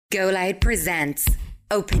Go Loud presents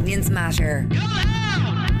Opinions Matter. Go loud!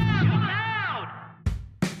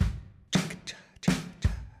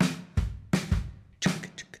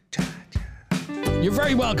 You're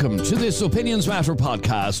very welcome to this Opinions Matter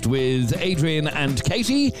podcast with Adrian and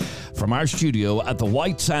Katie from our studio at the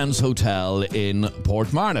White Sands Hotel in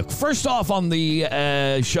Portmarnock. First off on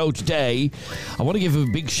the show today, I want to give a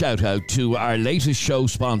big shout out to our latest show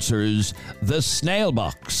sponsors, The Snail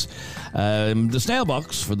Box. The Snail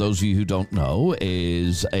Box, for those of you who don't know,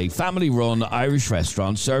 is a family-run Irish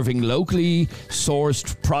restaurant serving locally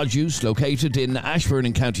sourced produce located in Ashbourne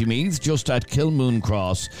in County Meath, just at Kilmoon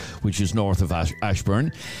Cross, which is north of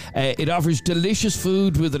Ashbourne. It offers delicious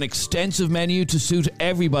food with an extensive menu to suit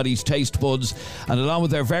everybody's taste buds, and along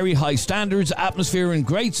with their very high standards, atmosphere and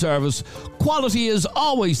great service, quality is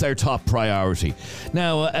always their top priority.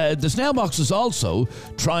 Now, the Snail Box is also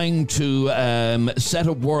trying to set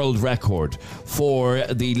a world record for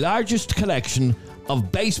the largest collection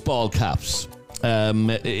of baseball caps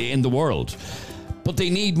in the world. But they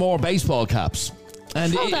need more baseball caps.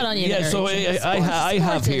 And Hold that on you there, so I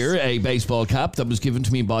have here a baseball cap that was given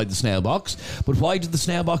to me by the Snail Box. But why did the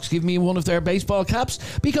Snail Box give me one of their baseball caps?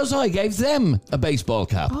 Because I gave them a baseball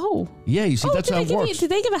cap. Oh. Yeah, you see, that's how it works. Did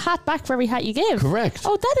they give a hat back for every hat you give? Correct.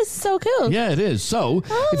 Oh, that is so cool. Yeah, it is. So,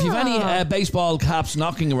 if you've any baseball caps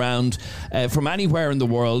knocking around from anywhere in the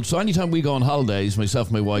world, so anytime we go on holidays, myself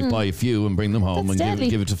and my wife buy a few and bring them home That's and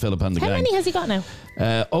give it to Philip and the How gang. many has he got now?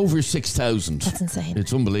 Over 6,000. That's insane.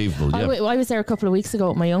 It's unbelievable. Yeah. I was there a couple of weeks ago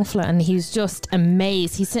with my young fella, and he was just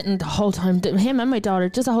amazed. He's sitting the whole time, him and my daughter,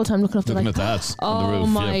 just the whole time looking up Looking at that on the roof. Oh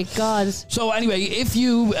my God. So anyway, if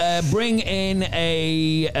you bring in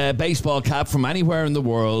a baseball cap from anywhere in the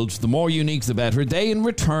world, the more unique the better. They in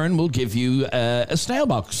return will give you a Snail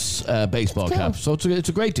Box baseball cap. So it's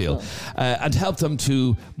a great deal. And help them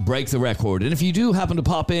to break the record. And if you do happen to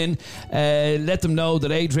pop in, let them know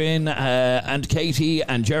that Adrian and Katie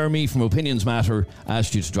and Jeremy from Opinions Matter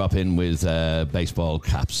asked you to drop in with baseball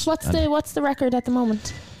caps. What's the record at the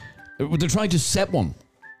moment? They're trying to set one.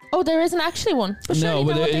 Oh, there isn't actually one. But surely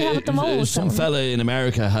what they have at the moment. Some fella in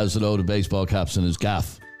America has a load of baseball caps in his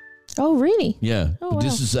gaff. Oh, really? Yeah. Oh, wow.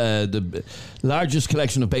 This is the largest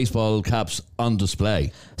collection of baseball caps on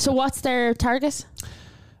display. So what's their target?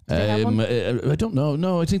 I don't know.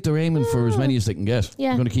 No, I think they're aiming for as many as they can get. Yeah.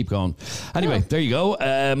 I'm going to keep going. Anyway, there you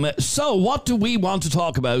go. So what do we want to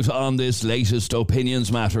talk about on this latest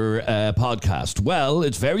Opinions Matter podcast? Well,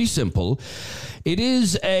 it's very simple. It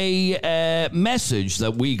is a message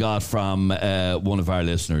that we got from one of our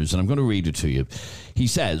listeners, and I'm going to read it to you. He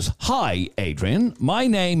says, "Hi, Adrian. My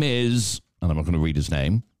name is..." and I'm not going to read his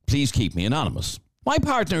name. "Please keep me anonymous. My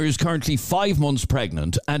partner is currently 5 months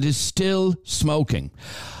pregnant and is still smoking.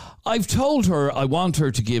 I've told her I want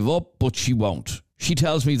her to give up, but she won't. She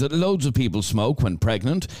tells me that loads of people smoke when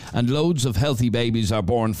pregnant and loads of healthy babies are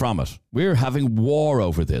born from it. We're having war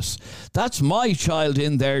over this. That's my child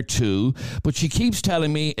in there too, but she keeps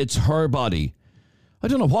telling me it's her body. I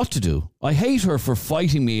don't know what to do. I hate her for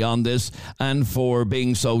fighting me on this and for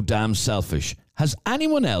being so damn selfish. Has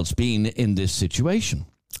anyone else been in this situation?"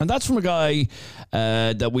 And that's from a guy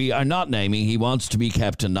that we are not naming. He wants to be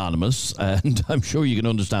kept anonymous, and I'm sure you can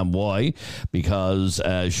understand why, because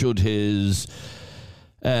should his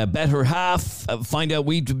better half find out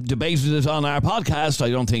we debated it on our podcast, I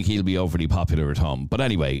don't think he'll be overly popular at home. But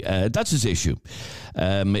anyway, that's his issue.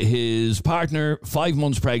 His partner, 5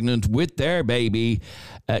 months pregnant with their baby,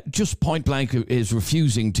 just point blank is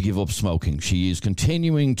refusing to give up smoking. She is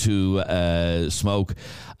continuing to smoke,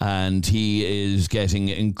 and he is getting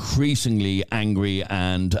increasingly angry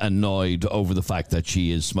and annoyed over the fact that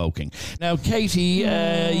she is smoking. Now, Katie,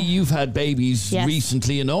 you've had babies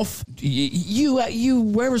recently enough.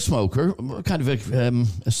 You were a smoker, kind of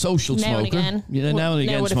a social now smoker. And again. Now and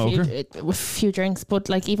again smoker. With a few drinks, but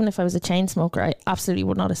like even if I was a chain smoker, I absolutely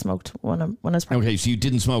would not have smoked when I was pregnant. Okay, so you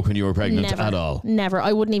didn't smoke when you were pregnant at all? Never.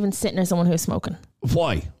 I wouldn't even sit near someone who was smoking.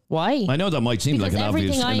 Why? Why? I know that might seem Because like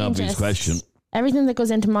an obvious question. Everything that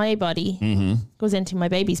goes into my body goes into my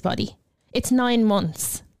baby's body. It's 9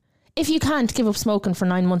 months. If you can't give up smoking for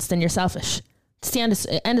 9 months, then you're selfish. It's the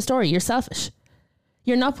end of story. You're selfish.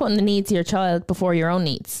 You're not putting the needs of your child before your own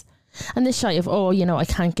needs. And this shy of, I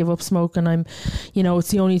can't give up smoking. It's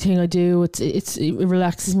the only thing I do. It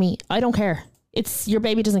relaxes me. I don't care. It's your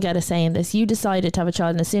baby doesn't get a say in this. You decided to have a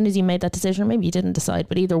child, and as soon as you made that decision, maybe you didn't decide,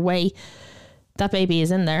 but either way, that baby is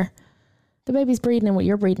in there. The baby's breathing in what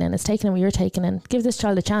you're breathing in. It's taking in what you're taking in. Give this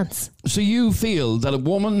child a chance. So you feel that a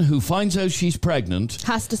woman who finds out she's pregnant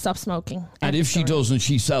has to stop smoking. And if she doesn't,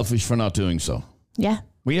 she's selfish for not doing so. Yeah.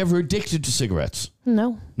 Were you ever addicted to cigarettes?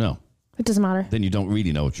 No. No. It doesn't matter. then you don't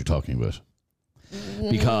really know what you're talking about.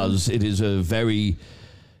 Because it is a very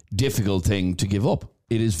difficult thing to give up.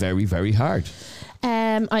 It is very, very hard.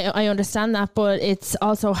 I understand that, but it's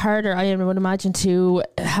also harder, I would imagine, to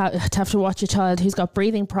have to watch a child who's got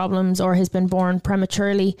breathing problems or has been born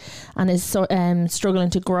prematurely and is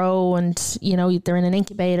struggling to grow, and they're in an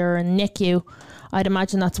incubator and NICU. I'd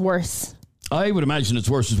imagine that's worse. I would imagine it's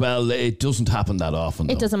worse as well. It doesn't happen that often,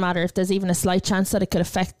 though. It doesn't matter if there's even a slight chance that it could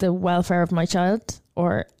affect the welfare of my child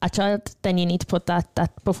or a child, then you need to put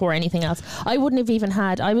that before anything else. I wouldn't have even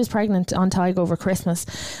I was pregnant on Tig over Christmas,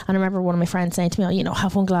 and I remember one of my friends saying to me,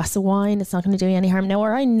 have one glass of wine, it's not going to do you any harm. Now,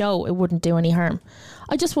 I know it wouldn't do any harm.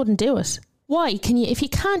 I just wouldn't do it. Why? If you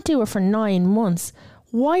can't do it for 9 months,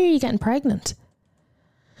 why are you getting pregnant?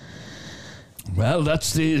 Well,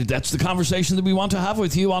 that's the conversation that we want to have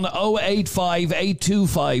with you on 085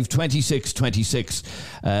 825 2626.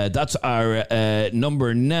 That's our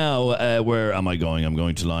number now. Where am I going? I'm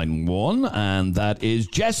going to line 1, and that is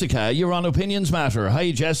Jessica. You're on Opinions Matter.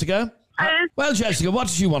 Hi, Jessica. Hi. Well, Jessica, what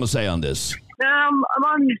did you want to say on this? I'm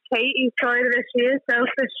on Katie's side of it. She is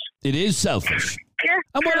selfish. It is selfish. Yeah,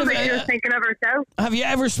 And what she was thinking of herself. Have you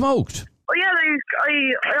ever smoked? Well, yeah,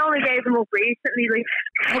 I only gave them up recently.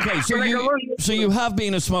 Okay, so you have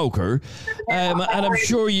been a smoker, and I'm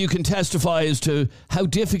sure you can testify as to how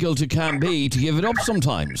difficult it can be to give it up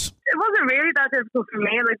sometimes. It wasn't really that difficult for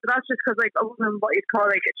me, but that's just because I wasn't what you'd call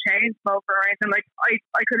a chain smoker or anything.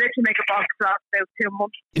 I could literally make a box last about 2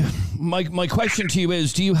 months. My question to you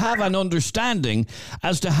is, do you have an understanding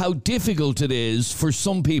as to how difficult it is for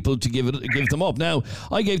some people to give them up? Now,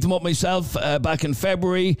 I gave them up myself back in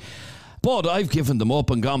February. But I've given them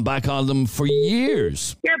up and gone back on them for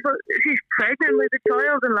years. Yeah, but she's pregnant with a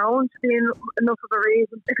child alone to be enough of a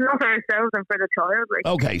reason. It's not for herself and for the child.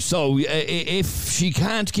 Okay, so if she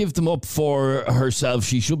can't give them up for herself,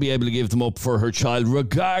 she should be able to give them up for her child,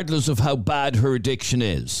 regardless of how bad her addiction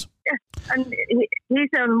is. Yeah, and he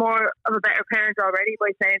sounds more of a better parent already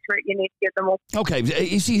by saying to her, you need to give them up. Okay,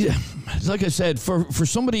 you see, like I said, for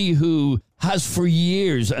somebody who has for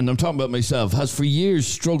years, and I'm talking about myself, has for years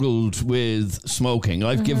struggled with smoking.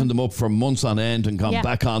 I've given them up for months on end and gone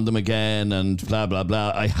back on them again and blah, blah,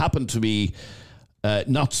 blah. I happen to be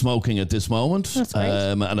not smoking at this moment. That's great.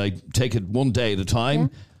 And I take it one day at a time. Yeah.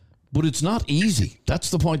 But it's not easy.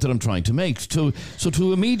 That's the point that I'm trying to make. To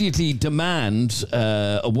immediately demand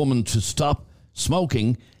a woman to stop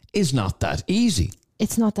smoking is not that easy.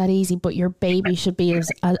 It's not that easy, but your baby should be as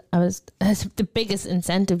the biggest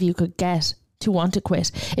incentive you could get to want to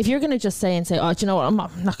quit. If you're going to just say, oh, do you know what, I'm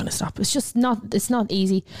not going to stop. It's not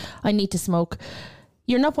easy. I need to smoke.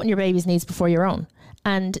 You're not putting your baby's needs before your own.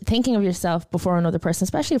 And thinking of yourself before another person,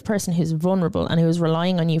 especially a person who's vulnerable and who is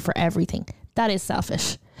relying on you for everything, that is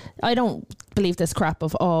selfish. I don't believe this crap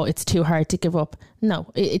of, it's too hard to give up.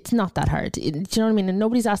 No, it's not that hard. Do you know what I mean? And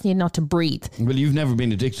nobody's asking you not to breathe. Well, you've never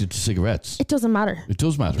been addicted to cigarettes. It doesn't matter. It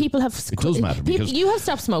does matter. It does matter. You have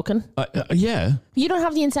stopped smoking. Yeah. You don't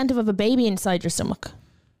have the incentive of a baby inside your stomach.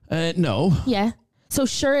 No. Yeah. So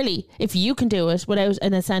surely, if you can do it without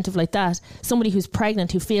an incentive like that, somebody who's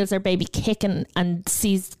pregnant, who feels their baby kicking and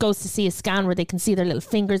goes to see a scan where they can see their little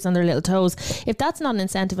fingers and their little toes, if that's not an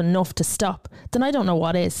incentive enough to stop, then I don't know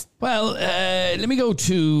what is. Well, let me go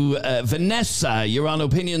to Vanessa. You're on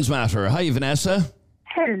Opinions Matter. Hi, Vanessa.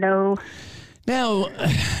 Hello. Now,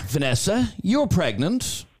 Vanessa, you're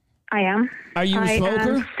pregnant. I am. Are you a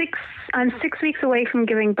smoker? I'm 6 weeks away from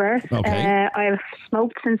giving birth. Okay. I've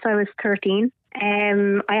smoked since I was 13.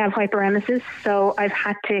 I have hyperemesis, so I've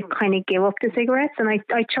had to kind of give up the cigarettes, and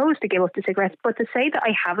I chose to give up the cigarettes. But to say that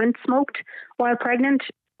I haven't smoked while pregnant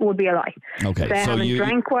would be a lie. Okay, I haven't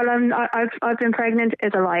drank while I've been pregnant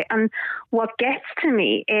is a lie. And what gets to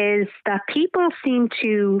me is that people seem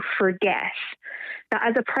to forget that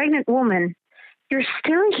as a pregnant woman, you're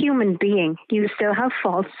still a human being. You still have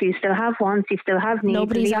faults. You still have wants. You still have needs.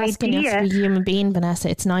 Nobody's asking you to be a human being, Vanessa.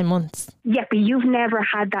 It's 9 months. Yeah, but you've never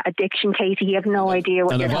had that addiction, Katie. You have no idea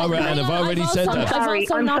what you're talking about. I've already said that.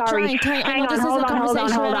 I'm sorry. Hang on, hold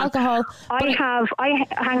on. Alcohol.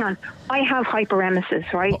 Hang on. I have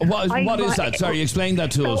hyperemesis, right? What is that? Sorry, explain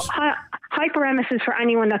that to us. Hyperemesis, for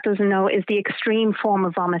anyone that doesn't know, is the extreme form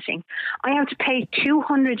of vomiting. I have to pay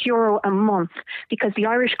 €200 a month because the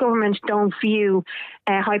Irish government don't view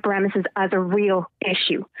hyperemesis as a real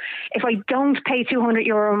issue. If I don't pay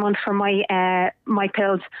 €200 a month for my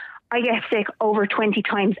pills, I get sick over 20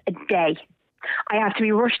 times a day. I have to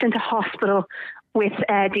be rushed into hospital with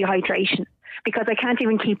dehydration because I can't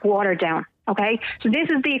even keep water down. Okay, so this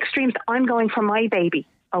is the extremes that I'm going for my baby.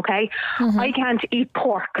 Okay, I can't eat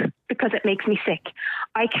pork because it makes me sick.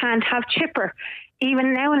 I can't have chipper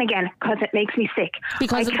even now and again, because it makes me sick.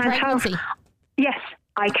 Because of the pregnancy? Yes.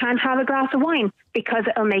 I can't have a glass of wine because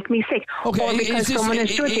it'll make me sick. Okay, or because someone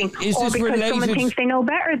is judging. Or because someone thinks they know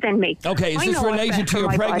better than me. Okay, is this related to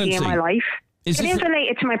your pregnancy? In my life. It is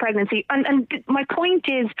related to my pregnancy. And my point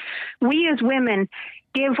is, we as women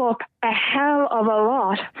give up a hell of a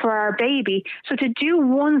lot for our baby. So to do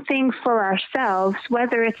one thing for ourselves,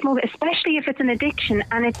 whether it's especially if it's an addiction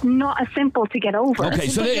and it's not as simple to get over. Okay,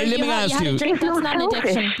 so let me ask you. Had a drink, that's not an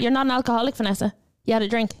addiction. You're not an alcoholic, Vanessa. You had a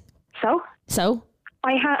drink. So?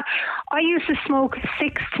 I used to smoke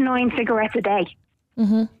 6 to 9 cigarettes a day.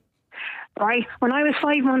 Mm-hmm. Right? When I was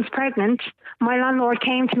 5 months pregnant, my landlord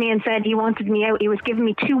came to me and said he wanted me out. He was giving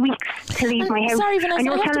me 2 weeks to leave my house. Sorry, Vanessa, and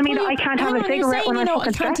you're telling me that I can't have a cigarette when I'm fucking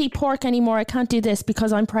I can't eat pork anymore. I can't do this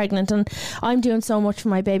because I'm pregnant and I'm doing so much for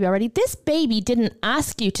my baby already. This baby didn't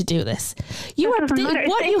ask you to do this.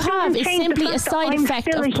 What you have is simply a side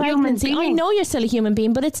effect of pregnancy. I know you're still a human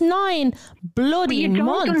being, but it's 9 bloody months. You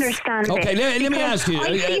don't understand it. Okay, let me ask you.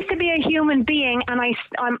 I cease to be a human being, and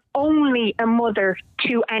I'm only a mother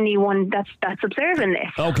to anyone that's observing this.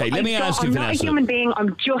 Okay, let me ask you, I'm Vanessa. not a human being.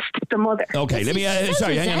 I'm just the mother. Okay, let me.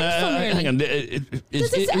 Sorry, hang on. Hang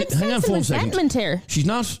on for a second. Here. She's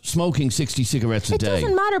not smoking 60 cigarettes a day. It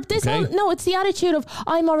doesn't matter. It's the attitude of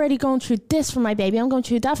I'm already going through this for my baby. I'm going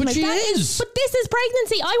through that for my baby. But she is. But this is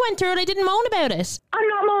pregnancy. I went through it. I didn't moan about it. I'm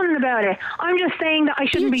not moaning about it. I'm just saying that I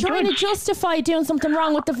shouldn't be judged. You're trying to justify doing something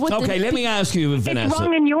wrong with the. Okay, let me ask you, Vanessa. It's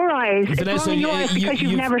wrong in your eyes. Vanessa, it's wrong in your eyes because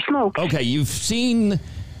you've never smoked. Okay, you've seen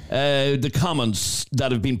the comments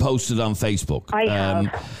that have been posted on Facebook. I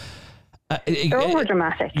have. They're over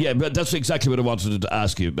dramatic. Yeah, but that's exactly what I wanted to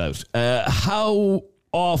ask you about. How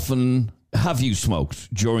often have you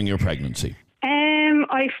smoked during your pregnancy?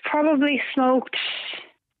 I've probably smoked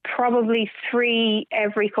 3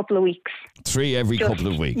 every couple of weeks. 3 every couple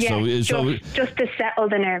of weeks. Yeah, just to settle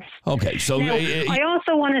the nerves. Okay, so now, I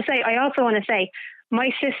also want to say, my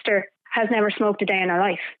sister has never smoked a day in her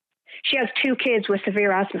life. She has 2 kids with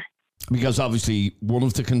severe asthma. Because obviously, one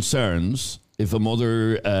of the concerns, if a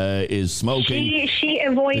mother is smoking, she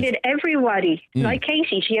avoided everybody, like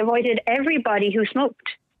Katie. She avoided everybody who smoked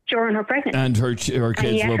during her pregnancy, and her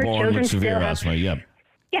kids were born with severe asthma. Yeah.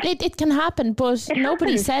 It can happen, but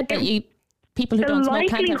nobody said that people who don't smoke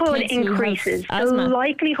can't have kids increases. Who have asthma. The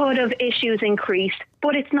likelihood of issues increase,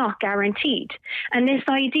 but it's not guaranteed. And this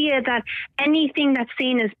idea that anything that's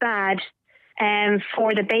seen as bad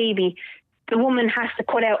for the baby, the woman has to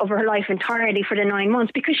cut out of her life entirely for the 9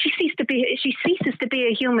 months because she ceases to be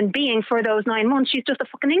a human being for those 9 months. She's just a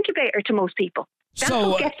fucking incubator to most people. That's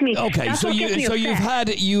what gets me. Okay, so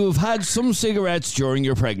you've had some cigarettes during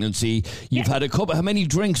your pregnancy. You've had a couple. How many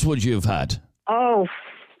drinks would you have had? Oh,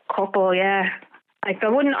 couple, yeah. Like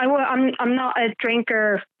I'm not a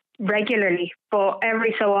drinker regularly, but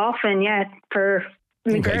every so often, yeah. For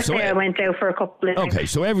my birthday, I went out for a couple of drinks. Okay,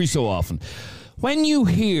 so every so often. When you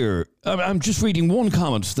hear, I'm just reading one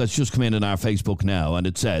comment that's just come in our Facebook now, and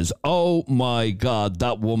it says, "Oh my God,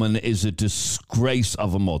 that woman is a disgrace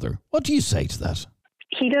of a mother." What do you say to that?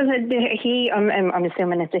 He doesn't. I'm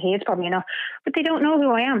assuming it's a he. It's probably not. But they don't know who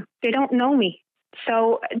I am. They don't know me.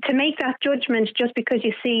 So to make that judgment just because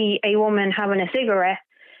you see a woman having a cigarette,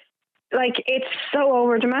 like, it's so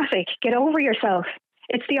over dramatic. Get over yourself.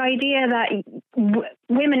 It's the idea that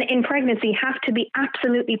women in pregnancy have to be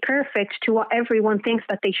absolutely perfect to what everyone thinks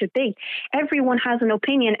that they should be. Everyone has an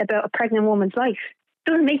opinion about a pregnant woman's life. It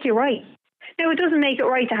doesn't make you right. Now, it doesn't make it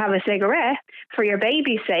right to have a cigarette for your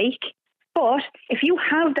baby's sake, but if you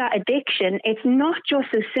have that addiction, it's not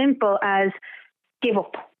just as simple as give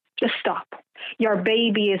up, just stop. Your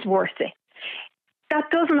baby is worth it. That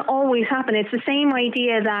doesn't always happen. It's the same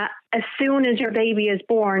idea that as soon as your baby is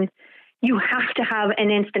born, you have to have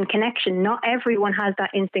an instant connection. Not everyone has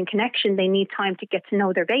that instant connection. They need time to get to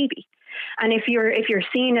know their baby. And if you're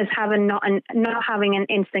seen as not having an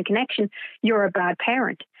instant connection, you're a bad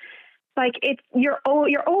parent. Like, you're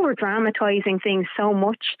over dramatizing things so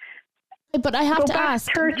much. But I have to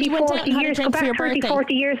ask, 30, 40 years, go back 30,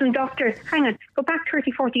 40 years, and doctors, go back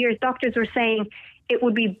 30, 40 years, doctors were saying it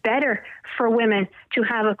would be better for women to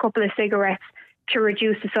have a couple of cigarettes to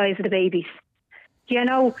reduce the size of the babies. You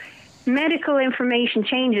know, medical information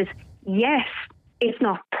changes. Yes, it's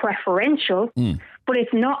not preferential, but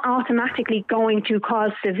it's not automatically going to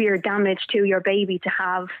cause severe damage to your baby to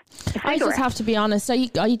have a cigarette. I just have to be honest.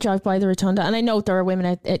 I drive by the Rotunda, and I know there are women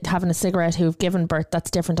out having a cigarette who've given birth. That's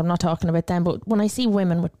different. I'm not talking about them. But when I see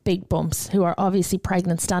women with big bumps who are obviously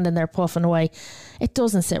pregnant standing there puffing away, it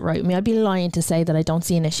doesn't sit right with me. I'd be lying to say that I don't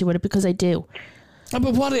see an issue with it, because I do.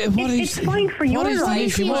 But what It's fine for your is the life.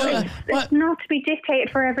 issue? It's not to be dictated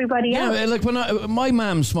for everybody else. Yeah, like when my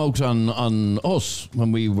mum smoked on us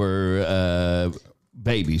when we were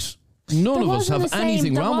babies. None of us have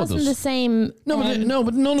anything wrong with us. There wasn't the same. No,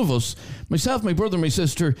 but none of us, myself, my brother, my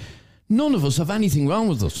sister, none of us have anything wrong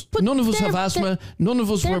with us. None of us have asthma. None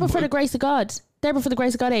of us were. For the grace of God. There, but for the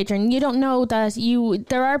grace of God, Adrian, you don't know that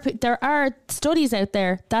there are studies out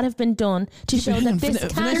there that have been done to show that this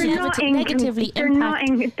can negatively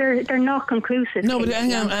impact. They're not conclusive. No, but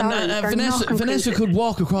hang on, Vanessa could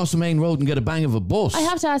walk across the main road and get a bang of a bus. I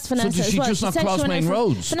have to ask Vanessa. So does she just not cross main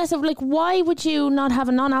roads? Vanessa, like, why would you not have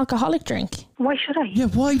a non-alcoholic drink? Why should I? Yeah,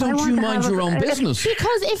 why don't you mind your own business?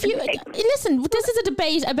 Because if you listen, this is a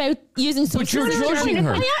debate about using. But you're judging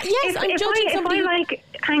her. Yes, I'm judging somebody.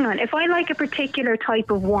 Hang on, if I like a particular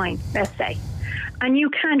type of wine, let's say, and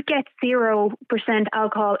you can't get 0%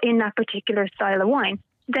 alcohol in that particular style of wine,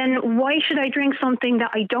 then why should I drink something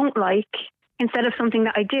that I don't like instead of something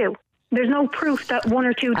that I do? There's no proof that one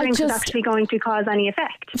or two drinks is actually going to cause any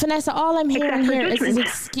effect. Vanessa, all I'm hearing here is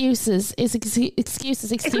excuses.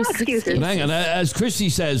 Excuses. Hang on, as Christy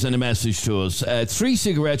says in a message to us, 3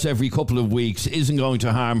 cigarettes every couple of weeks isn't going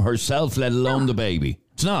to harm herself, let alone the baby.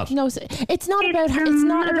 It's not. No, it's not about her. It's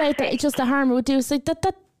not about that. It's just the harm it would do. It's like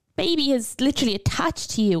that baby is literally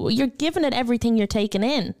attached to you. You're giving it everything you're taking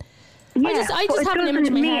in. Yeah, I just have an image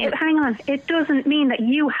in my head. Hang on. It doesn't mean that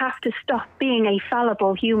you have to stop being a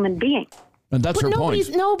fallible human being. And that's her point.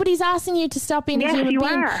 Nobody's asking you to stop being a human being.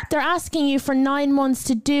 Are. They're asking you for 9 months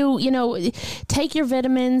to do, take your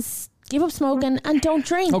vitamins, give up smoking, and don't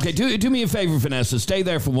drink. Okay, do me a favour, Vanessa. Stay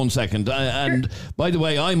there for 1 second. And by the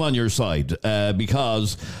way, I'm on your side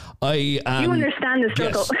because I am. You understand the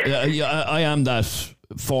struggle. Yes, I am that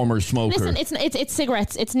former smoker. Listen, it's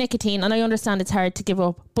cigarettes, it's nicotine, and I understand it's hard to give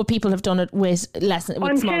up, but people have done it with less.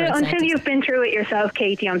 Until you've been through it yourself,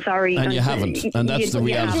 Katie. I'm sorry, and you haven't, and that's the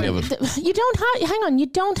reality of it. You don't have. Hang on, you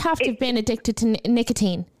don't have to have been addicted to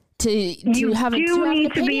nicotine. You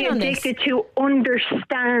need to be addicted to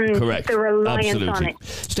understand the reliance on it.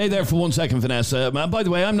 Stay there for 1 second, Vanessa. By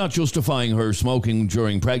the way, I'm not justifying her smoking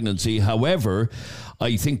during pregnancy. However,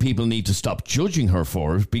 I think people need to stop judging her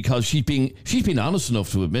for it because she's been honest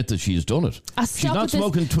enough to admit that she has done it. She's not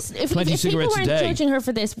smoking 20 cigarettes a day. If people weren't judging her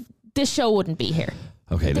for this show wouldn't be here.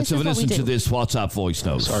 Okay, let's have a listen to this WhatsApp voice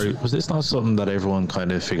note. Sorry, was this not something that everyone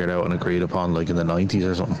kind of figured out and agreed upon, like in the 90s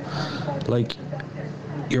or something? Like,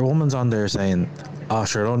 your woman's on there saying,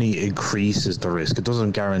 sure, it only increases the risk. It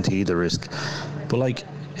doesn't guarantee the risk. But, like,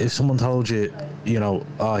 if someone told you,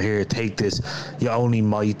 here, take this, you only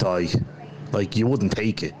might die, like, you wouldn't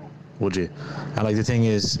take it, would you? And, like, the thing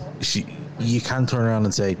is, you can't turn around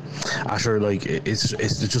and say, sure, like, it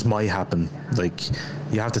just might happen. Like,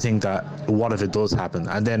 you have to think that, what if it does happen?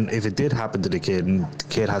 And then if it did happen to the kid and the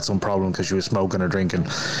kid had some problem because she was smoking or drinking,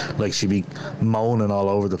 like, she'd be moaning all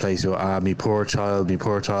over the place, me poor child,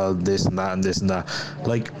 this and that and this and that.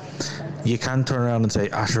 Like, you can't turn around and say,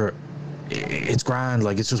 sure, it's grand,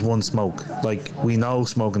 like, it's just one smoke. Like, we know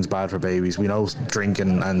smoking's bad for babies. We know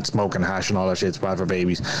drinking and smoking hash and all that shit's bad for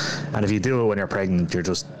babies. And if you do it when you're pregnant, you're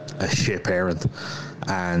just a shit parent.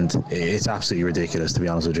 And it's absolutely ridiculous, to be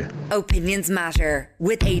honest with you. Opinions Matter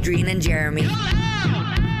with Adrian and Jeremy.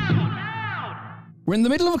 We're in the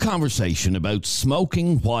middle of a conversation about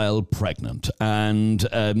smoking while pregnant, and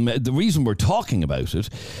the reason we're talking about it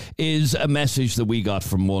is a message that we got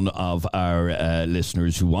from one of our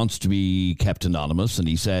listeners who wants to be kept anonymous, and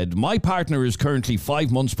he said, my partner is currently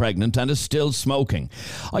 5 months pregnant and is still smoking.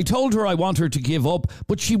 I told her I want her to give up,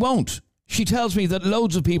 but she won't. She tells me that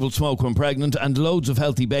loads of people smoke when pregnant and loads of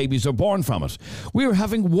healthy babies are born from it. We're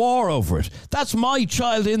having war over it. That's my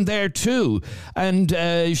child in there too. And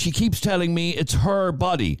she keeps telling me it's her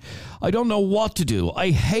body. I don't know what to do.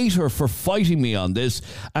 I hate her for fighting me on this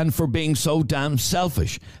and for being so damn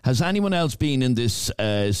selfish. Has anyone else been in this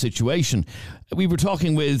situation? We were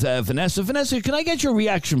talking with Vanessa. Vanessa, can I get your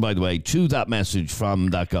reaction, by the way, to that message from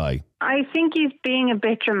that guy? I think he's being a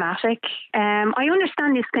bit dramatic. I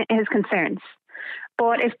understand his concerns.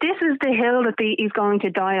 But if this is the hill that he's going to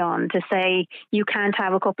die on, to say you can't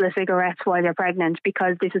have a couple of cigarettes while you're pregnant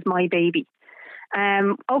because this is my baby.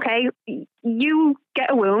 Okay, you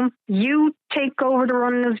get a womb, you take over the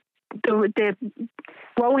run of the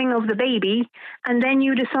growing of the baby, and then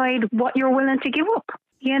you decide what you're willing to give up.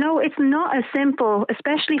 It's not as simple,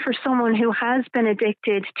 especially for someone who has been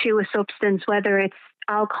addicted to a substance, whether it's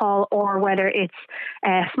alcohol or whether it's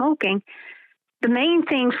smoking. The main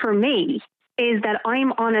thing for me is that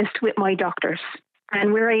I'm honest with my doctors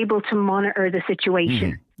and we're able to monitor the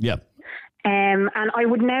situation. Mm-hmm. Yep. And I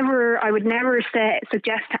would never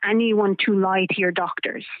suggest to anyone to lie to your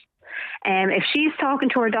doctors. If she's talking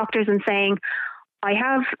to her doctors and saying,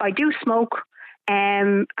 I do smoke,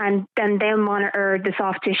 and then they'll monitor the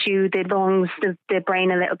soft tissue, the lungs, the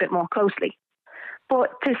brain a little bit more closely. But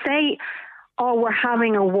to say, oh, we're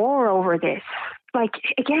having a war over this, like,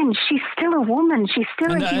 again, she's still a woman. She's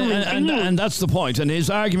still a human being. And that's the point. And his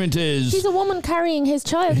argument is... She's a woman carrying his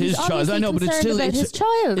child. His child, I know, but it's still... his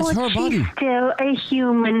child. It's her body. She's still a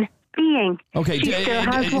human being. Okay, she still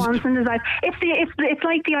has wants and desires. It's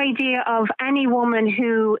like the idea of any woman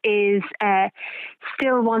who is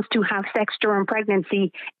still wants to have sex during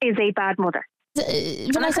pregnancy is a bad mother.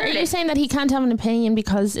 Vanessa, are you saying that he can't have an opinion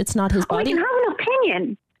because it's not his body? He can have an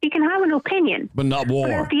opinion. He can have an opinion. But not war.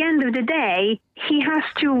 But at the end of the day, he has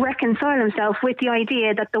to reconcile himself with the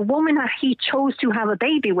idea that the woman that he chose to have a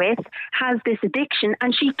baby with has this addiction,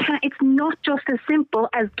 and she can't. It's not just as simple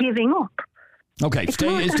as giving up. Okay,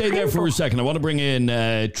 stay there for a second. I want to bring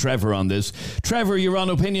in Trevor on this. Trevor, you're on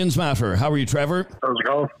Opinions Matter. How are you, Trevor? How's it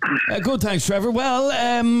going? Good, thanks, Trevor. Well,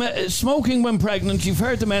 smoking when pregnant, you've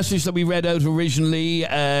heard the message that we read out originally.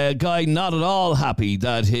 Guy not at all happy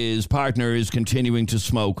that his partner is continuing to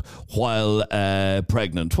smoke while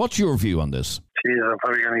pregnant. What's your view on this? Jeez, I'm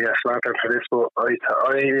probably going to get slapped for this, but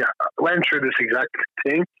I went through this exact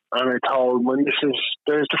thing, and I told my missus,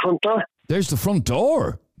 there's the front door. There's the front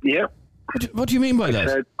door? Yeah. What do you mean by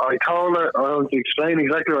that? I told her, I'll explain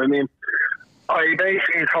exactly what I mean. I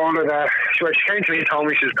basically told her that, she came to me and told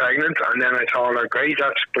me she was pregnant, and then I told her, great,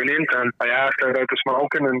 that's brilliant, and I asked her about the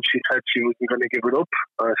smoking, and she said she wasn't going to give it up.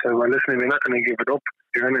 I said, well, listen, you're not going to give it up.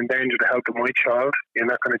 You're going to endanger the health of my child. You're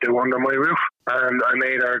not going to do under my roof. And I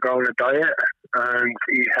made her go on a diet and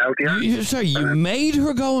eat healthier. You made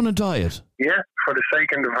her go on a diet? Yeah, for the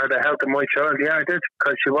sake of the health of my child. Yeah, I did.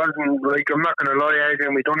 Because she wasn't, like, I'm not going to lie,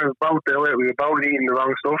 Adrian, we done it both do it. We were both eating the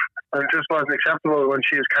wrong stuff. And it just wasn't acceptable when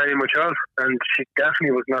she was carrying my child. And she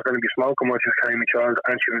definitely was not going to be smoking while she was carrying my child.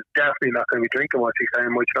 And she was definitely not going to be drinking while she was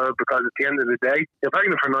carrying my child. Because at the end of the day, you're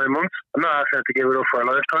pregnant for 9 months. I'm not asking her to give it up for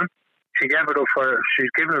a lifetime. She's given it up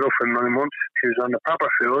for 9 months. She was on the proper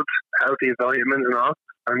foods, healthy vitamins and all.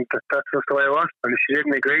 And that's just the way it was. And if she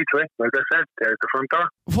didn't agree to it, like I said, there's the front door.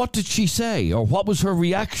 What did she say? Or what was her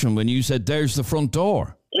reaction when you said, there's the front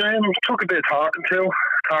door? Took a bit of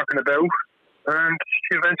talking about. And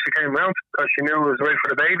she eventually came round because she knew it was right for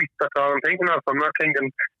the baby. That's all I'm thinking of. I'm not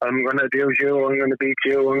thinking, I'm going to abuse you, I'm going to beat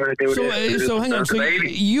you, I'm going to do this. So hang on. So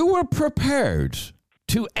you were prepared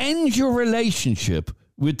to end your relationship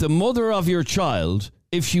with the mother of your child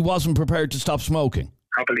if she wasn't prepared to stop smoking?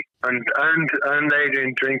 Happily. And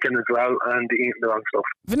Adrian drinking as well and eating the wrong stuff.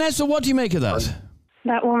 Vanessa, what do you make of that?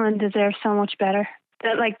 That woman deserves so much better.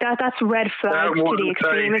 That's red flag to the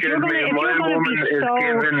extreme.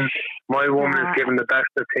 My woman is given the best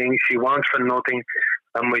of things. She wants for nothing,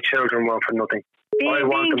 and my children want for nothing. I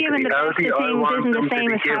want them to be healthy. I want them to be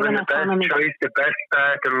given the best choice, the best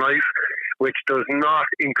start in life, which does not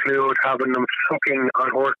include having them sucking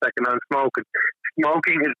on horseback and on smoking.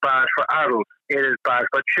 Smoking is bad for adults. It is bad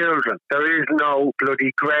for children. There is no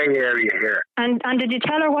bloody grey area here. And did you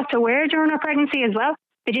tell her what to wear during her pregnancy as well?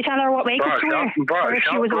 Did you tell her what makeup to wear? Brought her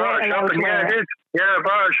shopping, yeah, I did. Yeah,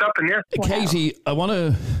 brought her shopping, yeah. Katie, I want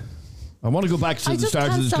to go back to the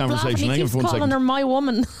start of this conversation. He keeps calling her my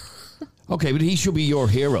woman. Okay, but he should be your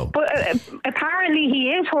hero. But apparently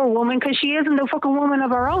he is her woman because she isn't a fucking woman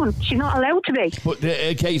of her own. She's not allowed to be. But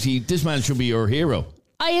Katie, this man should be your hero.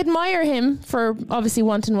 I admire him for obviously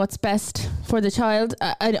wanting what's best for the child.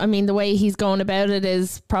 I mean, the way he's going about it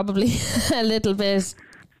is probably a little bit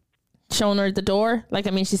showing her the door. Like,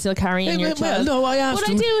 I mean, she's still carrying your child. No, I asked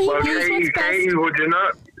him. But he knows what's best. Katie,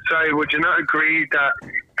 would you not agree that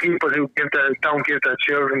people who don't give their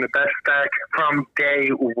children the best start from day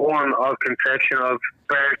one of conception of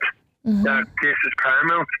birth, that this is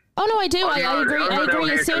paramount? Oh no, I do. I agree. I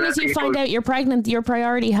agree. As soon as you find out you're pregnant, your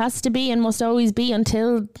priority has to be and must always be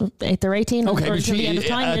until they're 18. Okay, or but the end of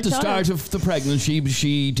time at the start of the pregnancy,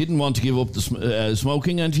 she didn't want to give up the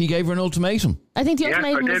smoking, and he gave her an ultimatum. I think the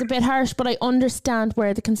ultimatum was a bit harsh, but I understand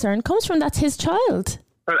where the concern comes from. That's his child.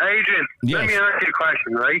 Well, Adrian, let me ask you a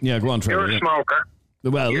question, right? Yeah, go on, Trevor. You're a smoker.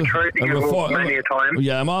 Well, you tried to give up many a time.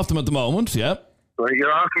 Yeah, I'm off them at the moment. Yeah. Well,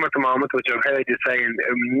 you're off them at the moment, which I've heard you saying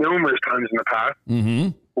numerous times in the past. Mm-hmm.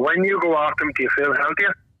 When you go off them, do you feel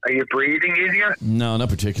healthier? Are you breathing easier? No, not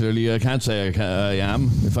particularly. I can't say I am.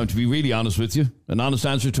 If I'm to be really honest with you, an honest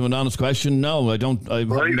answer to an honest question, no, I don't. Fair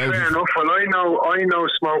enough. Well, I know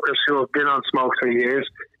smokers who have been on smoke for years.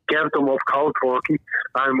 Give them up cold turkey,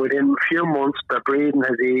 and within a few months, their breathing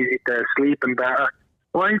is easy, they're sleeping better,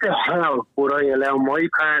 Why the hell would I allow my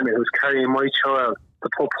partner who's carrying my child to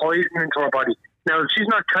put poison into her body? Now, if she's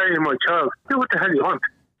not carrying my child, do what the hell you want.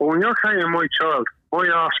 But when you're carrying my child, my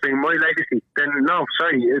offspring, my legacy, then no,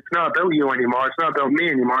 sorry, it's not about you anymore. It's not about me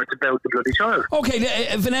anymore. It's about the bloody child.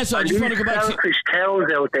 Okay, Vanessa, I just want to go back to... selfish cows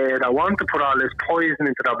out there that want to put all this poison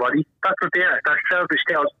into their body, that's what they are. They're selfish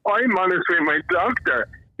cows. I'm honest with my doctor.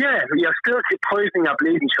 Yeah, you're still poisoning a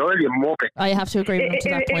bleeding child, you muppet. I have to agree with him to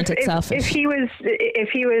that point. It's selfish. If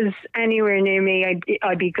he was anywhere near me,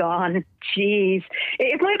 I'd be gone. Jeez.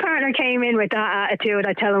 If my partner came in with that attitude,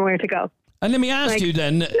 I'd tell him where to go. And let me ask you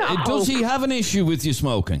then, no. Does he have an issue with you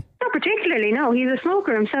smoking? Not particularly, no. He's a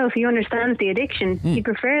smoker himself. He understands the addiction. He'd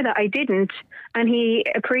prefer that I didn't, and he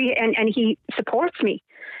supports me.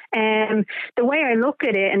 The way I look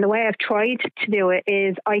at it and the way I've tried to do it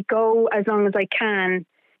is I go as long as I can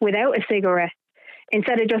without a cigarette,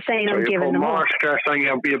 instead of just saying I'm giving them up.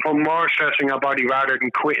 You put more stress on your body rather than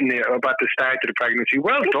quitting it at the start of the pregnancy.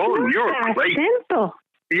 Well done, you're great. Simple.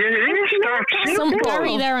 Yeah, it's that simple. Some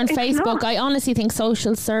Gary there on Facebook. I honestly think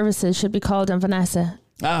social services should be called on Vanessa.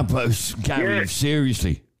 But Gary,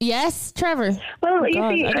 seriously. Yes, Trevor. Well, you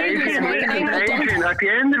see, Adrian, at the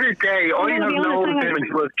end of the day, I have known women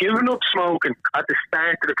who have given up smoking at the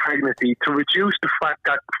start of the pregnancy to reduce the fact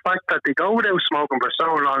that they go without smoking for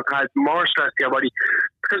so long has more stress to your body.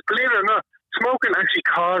 Because believe it or not, smoking actually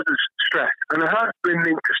causes stress, and it has been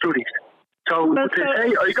linked to studies. So to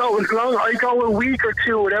say I go a week or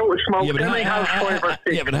two without a smoke, then I have 5 or 6.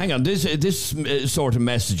 Yeah, but hang on, this sort of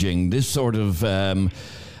messaging, this sort of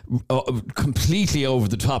completely over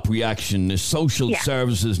the top reaction, social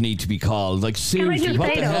services need to be called. Like, seriously,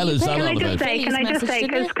 what the hell is that all about? Can I just say,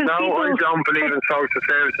 because no, I don't believe in social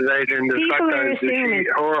services, Adrian. The fact that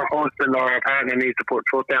her husband or her partner needs to put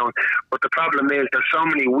foot down. But the problem is there's so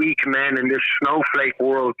many weak men in this snowflake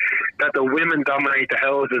world that the women dominate the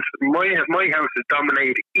houses. My house is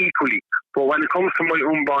dominated equally. But when it comes to my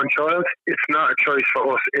unborn child, it's not a choice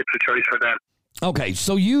for us, it's a choice for them. Okay,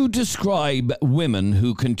 so you describe women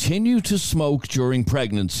who continue to smoke during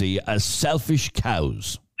pregnancy as selfish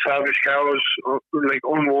cows. Selfish cows, like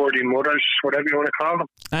unworthy mothers, whatever you want to call them.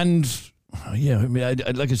 And yeah, I mean,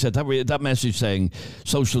 like I said, that message saying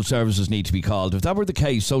social services need to be called. If that were the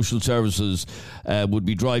case, social services would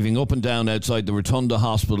be driving up and down outside the Rotunda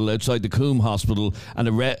Hospital, outside the Coombe Hospital, and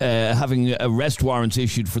having arrest warrants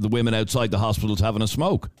issued for the women outside the hospitals having a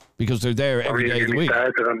smoke, because they're there every day of the week.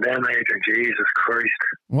 Jesus Christ.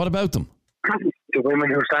 What about them? The women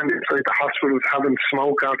who stand inside the hospitals having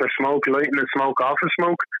smoke after smoke, lighting the smoke off of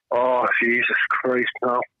smoke. Oh, Jesus Christ,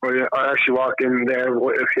 no. I actually walked in there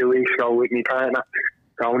a few weeks ago with my partner,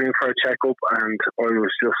 going in for a checkup, and I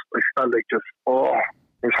felt like it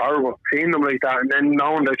was horrible seeing them like that, and then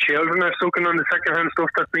knowing their children are sucking on the second-hand stuff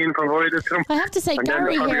that's being provided to them. I have to say,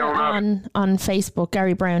 Gary here on Facebook,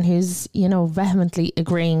 Gary Brown, who's, vehemently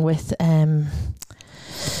agreeing with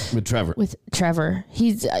Trevor.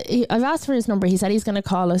 I've asked for his number. He said he's going to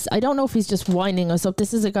call us. I don't know if he's just winding us up.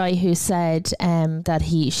 This is a guy who said that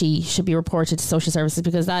she should be reported to social services,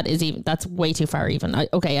 because that's way too far even. I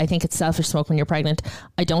think it's selfish smoke when you're pregnant.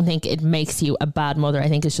 I don't think it makes you a bad mother. I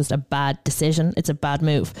think it's just a bad decision. It's a bad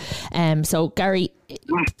move. So Gary,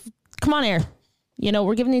 come on here.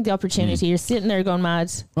 We're giving you the opportunity. You're sitting there going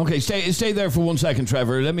mad. Okay, stay there for 1 second,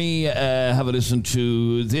 Trevor. Let me have a listen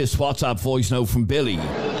to this WhatsApp voice note from Billy.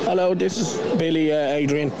 Hello, this is Billy,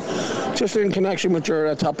 Adrian. Just in connection with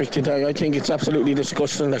your topic today, I think it's absolutely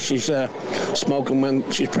disgusting that she's smoking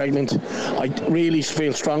when she's pregnant. I really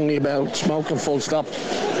feel strongly about smoking, full stop.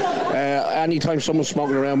 Anytime someone's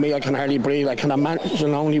smoking around me, I can hardly breathe. I can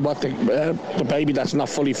imagine only what the baby that's not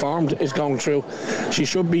fully formed is going through. She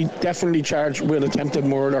should be definitely charged with attempted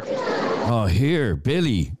murder. Oh, here,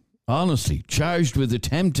 Billy. Honestly, charged with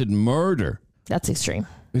attempted murder. That's extreme.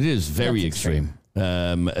 It is very extreme.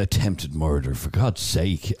 Attempted murder, for God's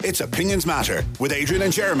sake. It's Opinions Matter with Adrian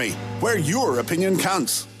and Jeremy, where your opinion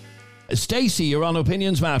counts. Stacey, you're on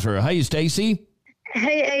Opinions Matter. Hi, Stacey.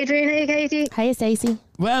 Hey, Adrian. Hey, Katie. Hi, Stacey.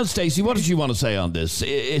 Well, Stacey, what did you want to say on this?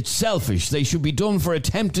 It's selfish. They should be done for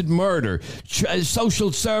attempted murder.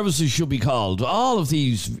 Social services should be called. All of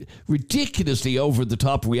these ridiculously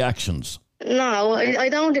over-the-top reactions. No, I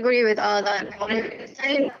don't agree with all that.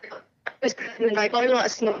 I'm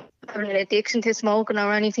not having an addiction to smoking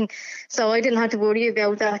or anything, so I didn't have to worry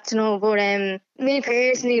about that, But me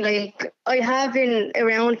personally, I have been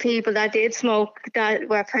around people that did smoke that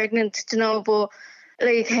were pregnant, but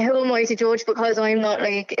who am I to judge, because I'm not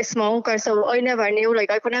a smoker? So I never knew,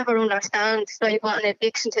 I could never understand what an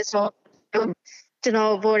addiction to smoke. you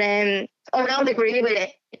know, but I don't agree with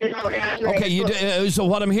it. You know, anyway, Okay, so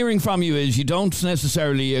what I'm hearing from you is you don't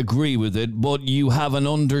necessarily agree with it, but you have an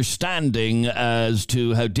understanding as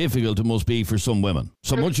to how difficult it must be for some women.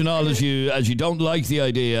 So much and all as you don't like the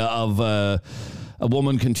idea of a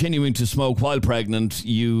woman continuing to smoke while pregnant,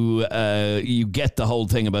 you get the whole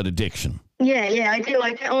thing about addiction. Yeah, I do.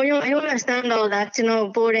 I understand all that, you know,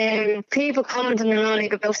 but people commenting and all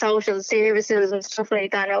like about social services and stuff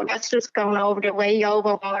like that, no, that's just going over the way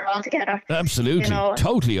overboard altogether. Absolutely, you know?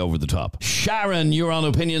 Totally over the top. Sharon, you're on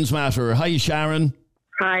Opinions Matter. Hi, Sharon.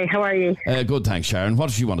 Hi, how are you? Good, thanks, Sharon. What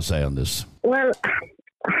did you want to say on this? Well,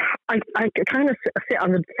 I kind of sit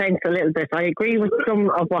on the fence a little bit. I agree with some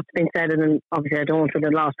of what's been said, and then obviously I don't with a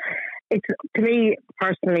lot. It's, to me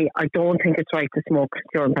personally, I don't think it's right to smoke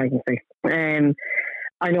during pregnancy.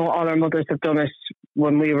 I know all our mothers have done it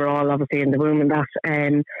when we were all obviously in the womb and that.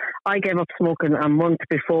 I gave up smoking a month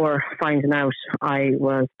before finding out I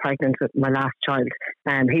was pregnant with my last child.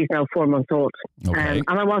 He's now 4 months old. Okay.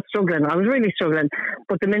 And I was struggling. I was really struggling.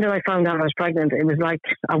 But the minute I found out I was pregnant, it was like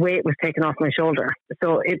a weight was taken off my shoulder.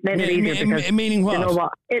 So it made it easier. Because, meaning what? You know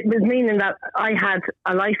what? It was meaning that I had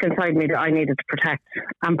a life inside me that I needed to protect.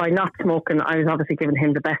 And by not smoking, I was obviously giving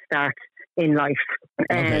him the best start in life.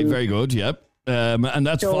 Okay, very good, yep. And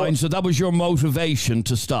that's fine. So that was your motivation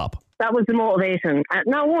to stop? That was the motivation.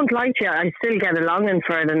 Now, I won't lie to you, I still get a longing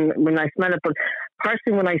for it and when I smell it, but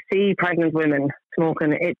personally, when I see pregnant women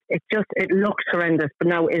smoking, it looks horrendous. But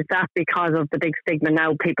now, is that because of the big stigma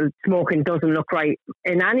now? People smoking doesn't look right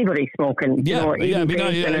in anybody smoking. Yeah, you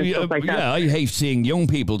know, I hate seeing young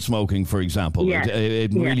people smoking, for example. Yeah.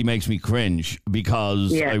 It really makes me cringe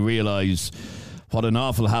because I realise what an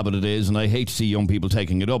awful habit it is, and I hate to see young people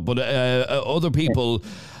taking it up. But other people,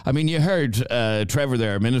 I mean, you heard Trevor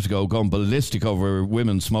there a minute ago going ballistic over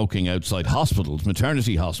women smoking outside hospitals,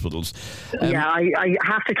 maternity hospitals. I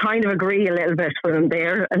have to kind of agree a little bit with him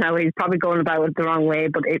there. And now he's probably going about it the wrong way,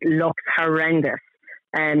 but it looks horrendous.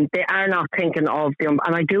 And they are not thinking of them.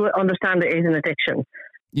 And I do understand it is an addiction.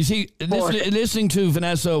 You see, listening to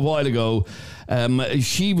Vanessa a while ago,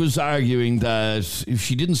 she was arguing that if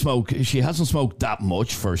she didn't smoke, she hasn't smoked that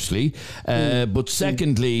much, firstly. But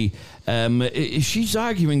secondly, she's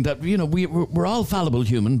arguing that, you know, we're all fallible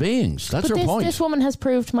human beings. That's her point. This woman has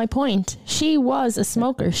proved my point. She was a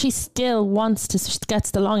smoker. She still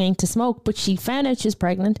gets the longing to smoke, but she found out she was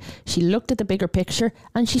pregnant. She looked at the bigger picture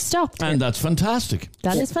and she stopped. And that's fantastic.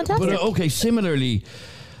 That is fantastic. But okay, similarly,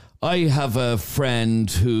 I have a friend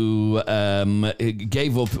who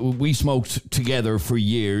gave up. We smoked together for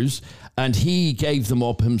years, and he gave them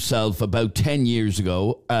up himself about 10 years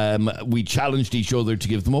ago. We challenged each other to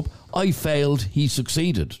give them up. I failed. He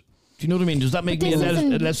succeeded. Do you know what I mean? Does that make me a lesser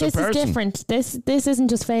person? This is different. This isn't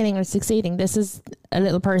just failing or succeeding. This is a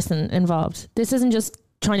little person involved. This isn't just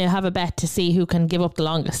trying to have a bet to see who can give up the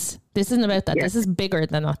longest. This isn't about that. Yeah. This is bigger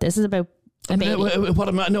than that. This is about what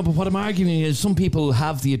I'm arguing is some people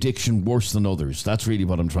have the addiction worse than others. That's really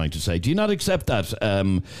what I'm trying to say. Do you not accept that?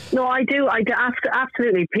 No, I do.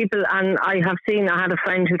 Absolutely. People, and I had a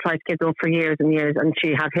friend who tried to give up for years and years, and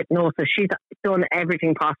she had hypnosis. She's done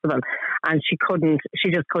everything possible, and she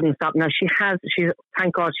just couldn't stop. Now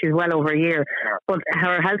thank God she's well over a year, but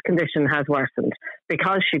her health condition has worsened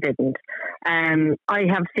because she didn't. I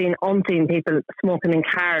have seen unseen people smoking in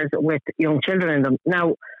cars with young children in them.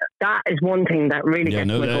 Now, that is one thing that really gets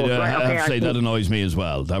me. I have to say that annoys me as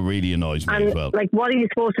well. That really annoys me as well. Like, what are you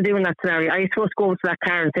supposed to do in that scenario? Are you supposed to go over to that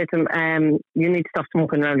car and say to them, you need to stop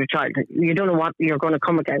smoking around your child? You don't know what you're going to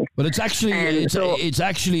come against. But it's actually it's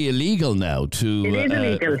actually illegal now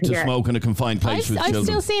to smoke in a confined place with children. I've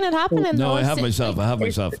still seen it happening. No, I have myself.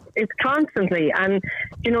 It's constantly. And,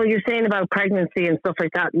 you know, you're saying about pregnancy and stuff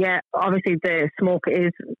like that. Yeah, obviously the smoke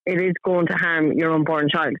is going to harm your unborn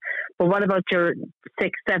child. But what about your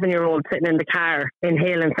 6-7-year-old sitting in the car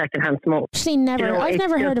inhaling secondhand smoke? Actually, never. You know, I've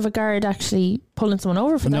never heard of a guard actually pulling someone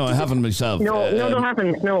over for that. No, I haven't myself. No, it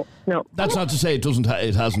happens. No. That's not to say it hasn't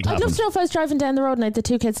happened. I'd love to know if I was driving down the road and I had the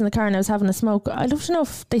two kids in the car and I was having a smoke. I'd love to know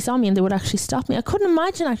if they saw me and they would actually stop me. I couldn't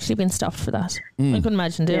imagine actually being stopped for that. I couldn't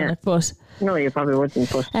imagine doing it, but... No, you probably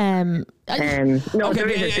wouldn't. But there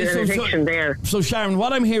is an addiction there. So, Sharon,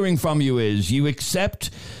 what I'm hearing from you is you accept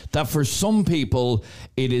that for some people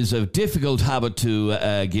it is a difficult habit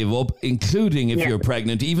to give up, including if you're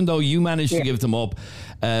pregnant, even though you managed to give them up,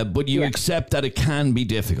 but you accept that it can be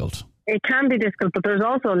difficult. It can be difficult, but there's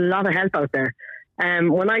also a lot of help out there.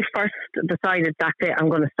 When I first decided that's it, I'm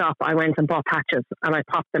going to stop, I went and bought patches and I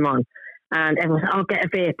popped them on. and everyone said, oh, get a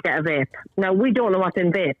vape. Now, we don't know what's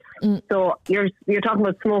in vapes. So you're talking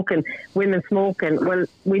about smoking, women smoking. Well,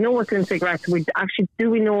 we know what's in cigarettes. Do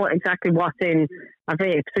we know exactly what's in a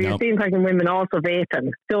vape? So you're seeing pregnant women also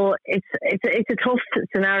vaping. So it's a tough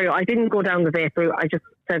scenario. I didn't go down the vape route. I just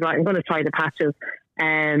said, right, I'm going to try the patches.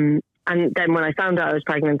 And then when I found out I was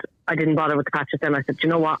pregnant, I didn't bother with the patches. Then I said, you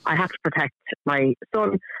know what? I have to protect my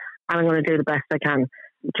son, and I'm going to do the best I can.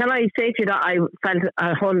 Can I say to you that I felt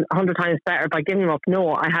 100 times better by giving up?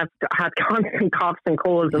 No, I have had constant coughs and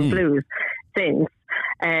colds and flus since.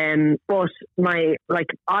 But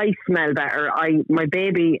I smell better. My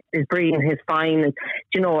baby is breathing, he's fine.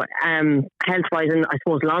 And, health wise, and I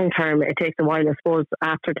suppose long term, it takes a while, I suppose,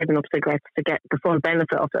 after giving up cigarettes to get the full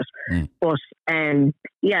benefit of it. But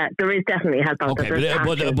there is definitely help out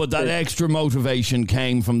there. But that extra motivation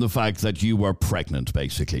came from the fact that you were pregnant,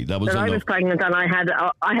 basically. That was I was pregnant, and I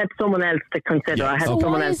had someone else to consider. I had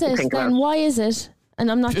someone else to think about. Why is it? And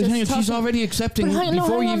I'm not just she's already accepting,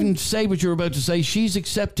 before you even say what you're about to say, she's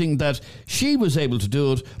accepting that she was able to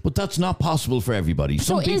do it, but that's not possible for everybody.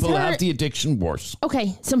 Some people have the addiction worse.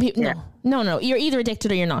 Okay, some people, no. You're either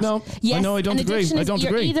addicted or you're not. No, yes, I know, I don't agree.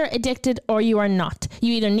 You're either addicted or you are not.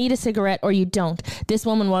 You either need a cigarette or you don't. This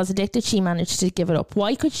woman was addicted. She managed to give it up.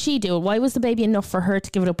 Why could she do it? Why was the baby enough for her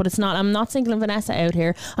to give it up? But it's not. I'm not singling Vanessa out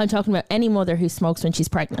here. I'm talking about any mother who smokes when she's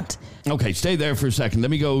pregnant. Okay, stay there for a second.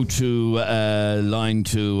 Let me go to line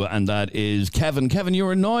 2, and that is Kevin. Kevin,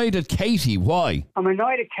 you're annoyed at Katie. Why? I'm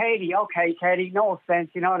annoyed at Katie. Okay, Katie, no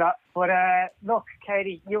offence, you know that. But look,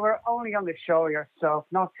 Katie, you were only on the show yourself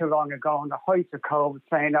not too long ago on the height of COVID,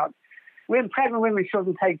 saying that pregnant women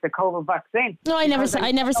shouldn't take the COVID vaccine. No, I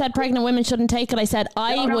never said pregnant women shouldn't take it. I said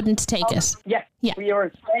I wouldn't take it. Yeah. You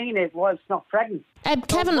were saying it was not pregnant.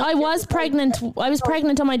 Kevin, I was pregnant. I was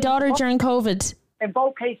pregnant on my daughter during COVID. In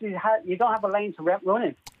both cases, you don't have a lane to run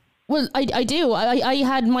in. Well, I do. I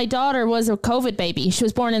had, my daughter was a COVID baby. She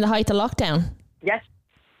was born in the height of lockdown. Yes.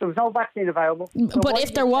 There was no vaccine available. But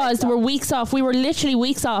if there was, there were weeks off. We were literally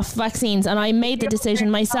weeks off vaccines, and I made the decision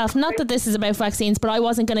myself. Not that this is about vaccines, but I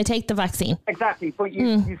wasn't going to take the vaccine. Exactly. But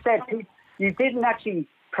you said you didn't actually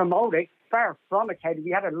promote it. Far from it, Katie. We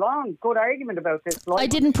had a long, good argument about this. I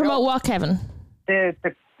didn't promote what, Kevin?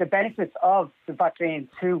 The benefits of the vaccine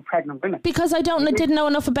to pregnant women. Because I didn't know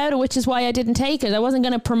enough about it, which is why I didn't take it. I wasn't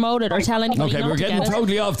going to promote it or tell anybody. Okay, we're getting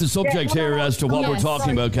totally off the subject here as to what we're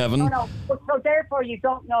talking about, Kevin. No. So therefore, you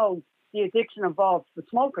don't know the addiction involved with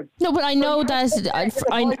smoking. No, but I know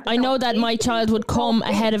I know that my child would come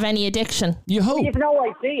ahead of any addiction. You hope. You've no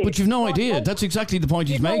idea. But you've no idea. That's exactly the point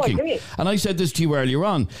he's making. And I said this to you earlier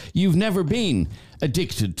on. You've never been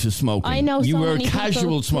addicted to smoking. I know you so were a many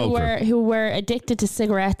casual smoker who were addicted to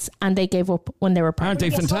cigarettes, and they gave up when they were pregnant.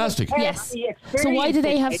 Aren't they fantastic? Yes. So why do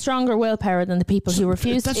they have stronger willpower than the people who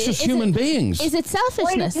refuse? That's just human beings. Is it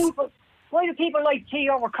selfishness? Why do people like tea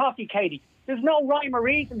over coffee, Katie? There's no rhyme or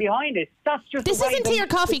reason behind it. That's just this isn't tea or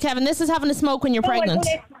coffee, Kevin. This is having a smoke when you're pregnant.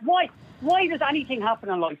 Why does anything happen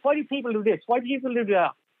in life? Why do people do this? Why do people do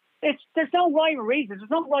that? There's no rhyme or reason. There's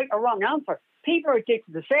no right or wrong answer. People are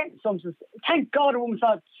addicted to certain substances. Thank God a woman's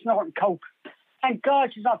not snorting coke. Thank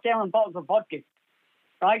God she's not down bottles of vodka.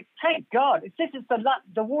 Right? Thank God. This is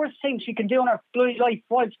the worst thing she can do in her bloody life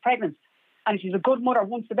while she's pregnant. And she's a good mother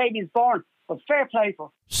once the baby is born. But fair play for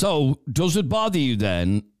her. So, does it bother you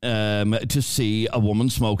then to see a woman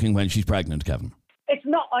smoking when she's pregnant, Kevin? It's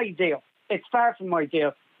not ideal. It's far from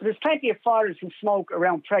ideal. But there's plenty of fathers who smoke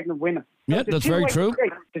around pregnant women. Yeah, that's very true.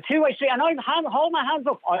 The two-way street, and I hold my hands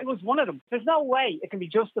up. I was one of them. There's no way it can be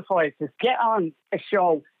justified to get on a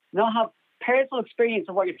show, not have personal experience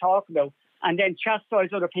of what you're talking about, and then chastise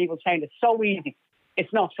other people saying it's so easy.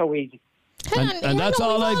 It's not so easy. And that's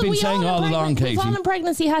all I've been saying all along, Katie. We've all in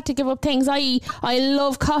pregnancy had to give up things. I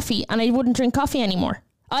love coffee, and I wouldn't drink coffee anymore.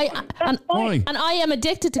 And I am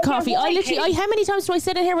addicted to coffee. How many times do I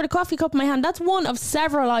sit in here with a coffee cup in my hand? That's one of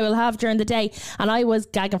several I will have during the day. And I was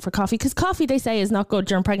gagging for coffee because coffee, they say, is not good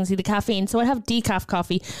during pregnancy, the caffeine. So I'd have decaf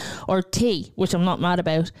coffee or tea, which I'm not mad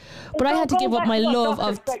about. But I had to give up my love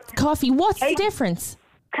of coffee. What's the difference?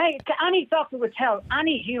 Any doctor would tell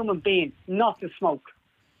any human being not to smoke,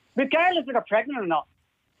 regardless if they're pregnant or not.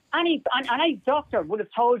 Any doctor would have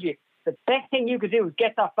told you the best thing you could do is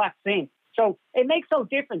get that vaccine. So it makes no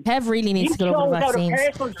difference. Kev really needs to go over the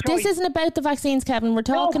vaccines. This isn't about the vaccines, Kevin. We're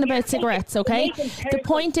talking about cigarettes, okay? The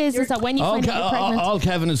point is that when you find out you're pregnant... All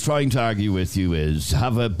Kevin is trying to argue with you is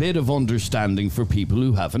have a bit of understanding for people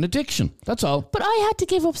who have an addiction. That's all. But I had to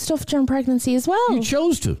give up stuff during pregnancy as well. You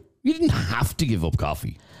chose to. You didn't have to give up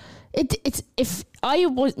coffee.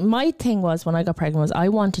 My thing was when I got pregnant was I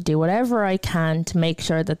want to do whatever I can to make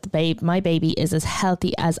sure that my baby is as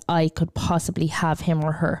healthy as I could possibly have him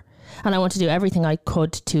or her, and I want to do everything I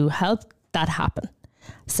could to help that happen.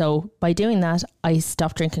 So by doing that, I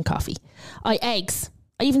stopped drinking coffee. I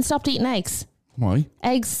even stopped eating eggs. Why?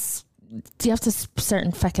 Eggs. Do you have to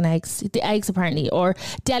certain feckin' eggs? The eggs apparently, or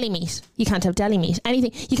deli meat. You can't have deli meat.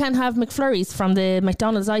 Anything. You can't have McFlurries from the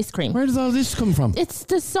McDonald's ice cream. Where does all this come from?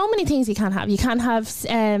 There's so many things you can't have. You can't have.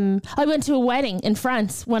 I went to a wedding in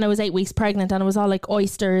France when I was 8 weeks pregnant, and it was all like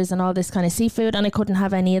oysters and all this kind of seafood, and I couldn't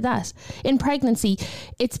have any of that. In pregnancy,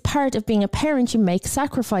 it's part of being a parent. You make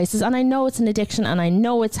sacrifices, and I know it's an addiction, and I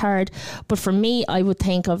know it's hard. But for me, I would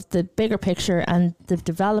think of the bigger picture and the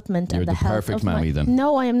development and the health. You're the perfect mammy, then.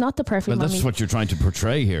 No, I am not the perfect. Well, that's what you're trying to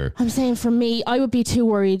portray here. I'm saying for me, I would be too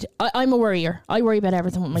worried. I'm a worrier. I worry about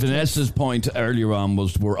everything with my Vanessa's kids. point earlier on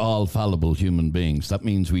was we're all fallible human beings. That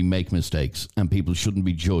means we make mistakes and people shouldn't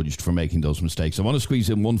be judged for making those mistakes. I want to squeeze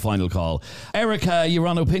in one final call. Erica, you're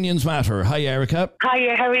on Opinions Matter. Hi, Erica.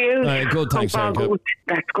 Hi, how are you? Good, thanks, Erica. Good.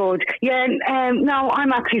 That's good. Yeah, no,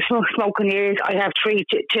 I'm actually smoking years. I have 3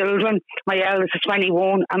 children. My eldest is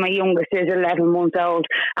 21 and my youngest is 11 months old.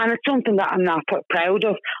 And it's something that I'm not proud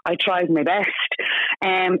of. I tried my best.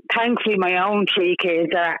 Thankfully, my own 3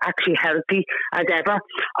 kids are actually healthy as ever.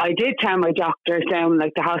 I did tell my doctors down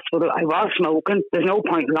like the hospital I was smoking. There's no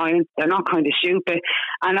point lying. They're not kind of stupid.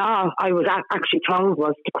 And all I was actually told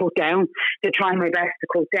was to cut down, to try my best to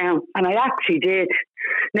cut down. And I actually did.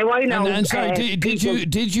 Now I know. And sorry,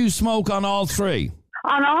 did you smoke on all 3?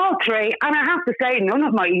 On all 3, and I have to say, none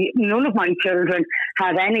of my children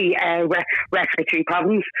have any respiratory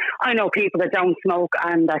problems. I know people that don't smoke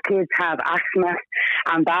and their kids have asthma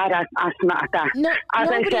and bad asthma at that.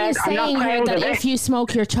 Nobody is saying here that if you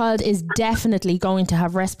smoke, your child is definitely going to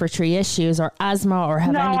have respiratory issues or asthma or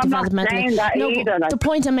have any developmental. I'm not saying that either. The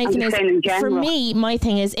point I'm making is, for me, my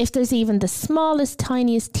thing is, if there's even the smallest,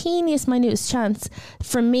 tiniest, teeniest, minutest chance,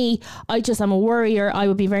 for me, I'm a worrier. I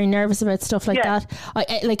would be very nervous about stuff like that.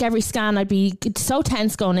 Like every scan, I'd be so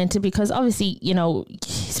tense going into, because obviously, you know,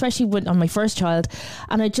 especially on my first child,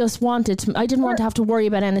 and I didn't want to have to worry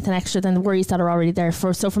about anything extra than the worries that are already there.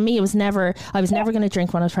 So for me, I was never going to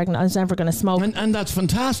drink when I was pregnant. I was never going to smoke. And that's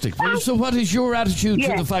fantastic. So what is your attitude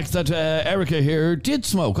to the fact that Erica here did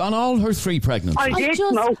smoke on all her 3 pregnancies? I did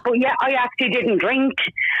smoke, but I actually didn't drink.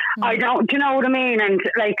 I don't, do you know what I mean? And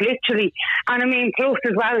like literally, and I mean, plus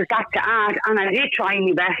as well as that to add, and I did try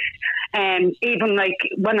my best. Even like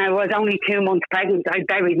when I was only 2 months pregnant, I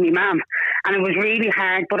buried my mum, and it was really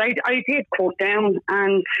hard. But I did cut down,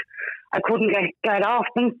 and I couldn't get off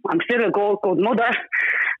them. I'm still a good mother,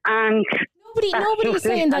 and Nobody's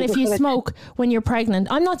saying that if you smoke when you're pregnant.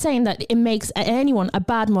 I'm not saying that it makes anyone a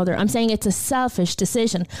bad mother. I'm saying it's a selfish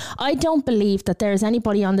decision. I don't believe that there is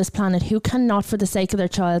anybody on this planet who cannot, for the sake of their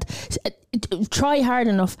child, try hard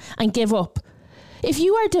enough and give up. If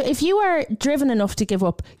you are driven enough to give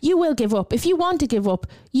up, you will give up. If you want to give up,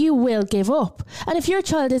 you will give up. And if your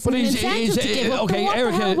child is an incentive to give up, then what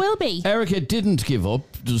the hell will be? Erica didn't give up.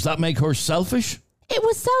 Does that make her selfish? It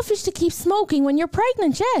was selfish to keep smoking when you're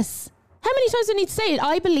pregnant, yes. How many times do I need to say it?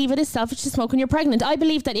 I believe it is selfish to smoke when you're pregnant. I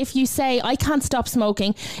believe that if you say, I can't stop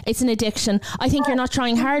smoking, it's an addiction, I think you're not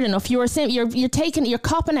trying hard enough. You're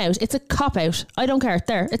copping out. It's a cop out. I don't care.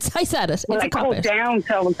 I said it. Well, it's a cop out. I cut down,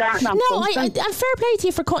 so that's not and fair play to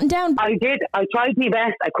you for cutting down. I did. I tried my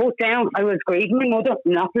best. I cut down. I was grieving my mother,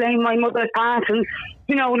 not blaming my mother's passing.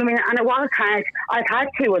 You know what I mean? And it was hard. I've had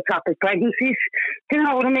 2 ectopic pregnancies. You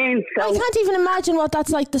know what I mean? So I can't even imagine what that's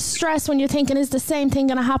like, the stress when you're thinking, is the same thing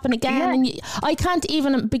going to happen again? Yeah. And I can't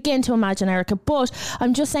even begin to imagine, Erica. But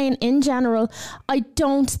I'm just saying, in general, I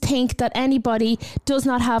don't think that anybody does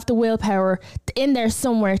not have the willpower in there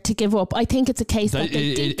somewhere to give up. I think it's a case that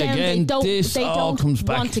they don't comes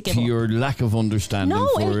back want to give up. Your lack of understanding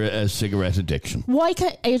for a cigarette addiction. Why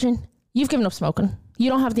can't, Adrian, you've given up smoking. You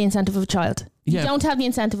don't have the incentive of a child. You don't have the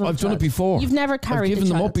incentive of a child. I've done it before. You've never carried I've given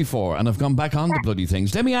them up before, and I've gone back on the bloody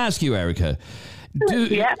things. Let me ask you, Erica,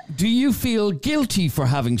 do you feel guilty for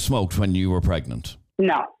having smoked when you were pregnant?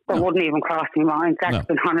 No, that wouldn't even cross my mind. That's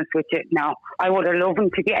been honest with you. No, I would have loved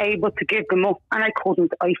to be able to give them up, and I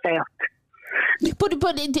couldn't. I failed.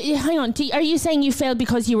 But hang on, are you saying you failed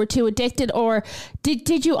because you were too addicted, or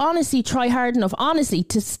did you honestly try hard enough,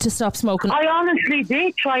 to stop smoking? I honestly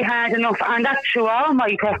did try hard enough, and that's through all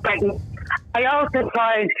my pregnancy. I also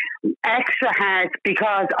tried extra hard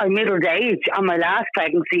because I'm middle age on my last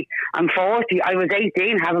pregnancy. I'm 40. I was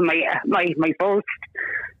 18 having my first.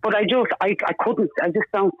 But I couldn't. I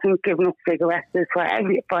just don't think giving up cigarettes is for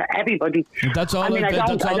everybody. That's all. I mean, I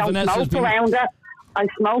don't Vanessa's smoke around it. I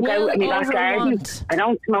smoke out in my back garden. I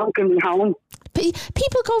don't smoke in my home.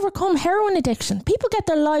 People overcome heroin addiction. People get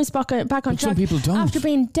their lives back on track. Some people don't. After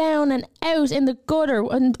being down and out in the gutter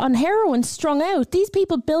and on heroin, strung out. These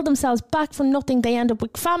people build themselves back from nothing. They end up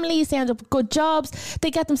with families. They end up with good jobs.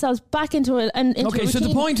 They get themselves back into it. Okay, so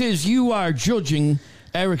the point is, you are judging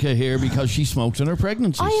Erica here because she smoked in her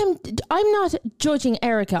pregnancy. I'm not judging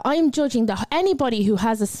Erica. I'm judging anybody who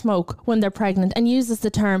has a smoke when they're pregnant and uses the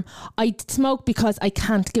term, I smoke because I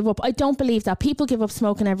can't give up. I don't believe that. People give up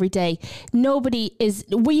smoking every day.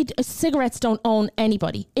 Cigarettes don't own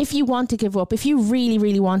anybody. If you want to give up, if you really,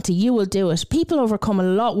 really want to, you will do it. People overcome a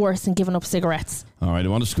lot worse than giving up cigarettes. All right, I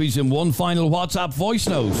want to squeeze in one final WhatsApp voice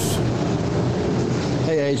note.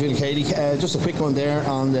 Hey Adrian, Katie, just a quick one there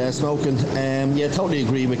on smoking. Yeah, totally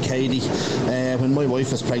agree with Katie. When my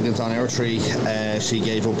wife was pregnant on our tree, she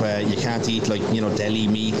gave up. You can't eat deli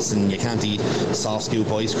meats, and you can't eat soft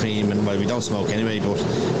scoop ice cream. And well, we don't smoke anyway, but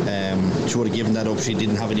she would have given that up. She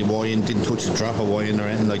didn't have any wine, didn't touch a drop of wine or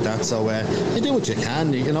anything like that. So you do what you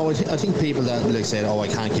can. I think people that say, "Oh, I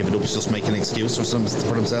can't give it up," is just making an excuse for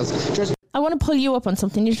themselves. I want to pull you up on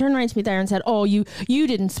something. You turned around to me there and said, oh, you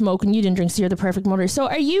didn't smoke and you didn't drink, so you're the perfect mother. So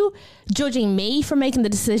are you judging me for making the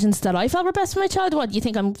decisions that I felt were best for my child? What, you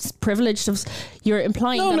think I'm privileged? You're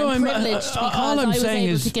implying that I'm privileged because I was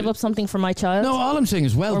able to give up something for my child? No, all I'm saying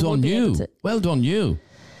is well done you. Well done you.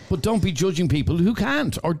 But don't be judging people who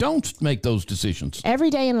can't or don't make those decisions. Every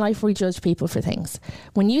day in life we judge people for things.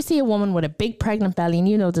 When you see a woman with a big pregnant belly and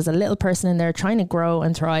you know there's a little person in there trying to grow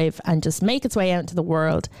and thrive and just make its way out into the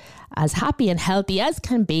world as happy and healthy as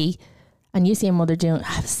can be, and you see a mother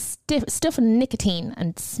stuffing nicotine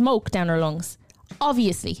and smoke down her lungs,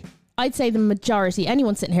 obviously, I'd say the majority,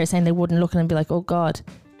 anyone sitting here saying they wouldn't look and be like, oh God,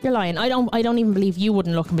 you're lying. I don't even believe you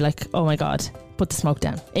wouldn't look and be like, oh my God, put the smoke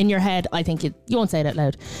down. In your head, I think you won't say it out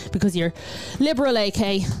loud because you're liberal,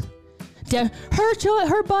 AK.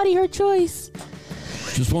 Her body, her choice.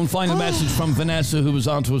 Just one final message from Vanessa, who was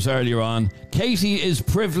on to us earlier on. Katie is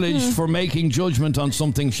privileged for making judgment on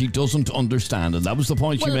something she doesn't understand, and that was the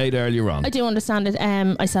point she made earlier on. I do understand it.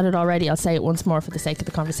 I said it already. I'll say it once more for the sake of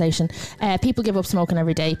the conversation. People give up smoking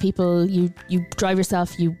every day. People, you drive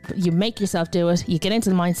yourself, you make yourself do it. You get into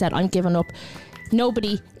the mindset, I'm giving up.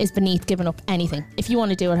 Nobody is beneath giving up anything. If you want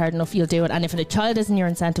to do it hard enough, you'll do it. And if a child isn't your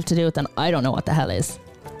incentive to do it, then I don't know what the hell is.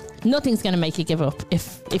 Nothing's going to make you give up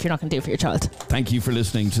if you're not going to do it for your child. Thank you for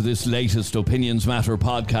listening to this latest Opinions Matter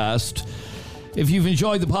podcast. If you've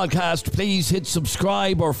enjoyed the podcast, please hit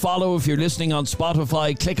subscribe or follow. If you're listening on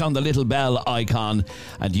Spotify, click on the little bell icon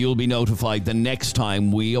and you'll be notified the next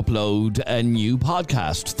time we upload a new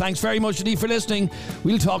podcast. Thanks very much indeed for listening.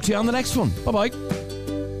 We'll talk to you on the next one. Bye-bye.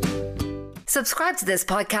 Subscribe to this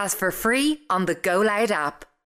podcast for free on the Go Loud app.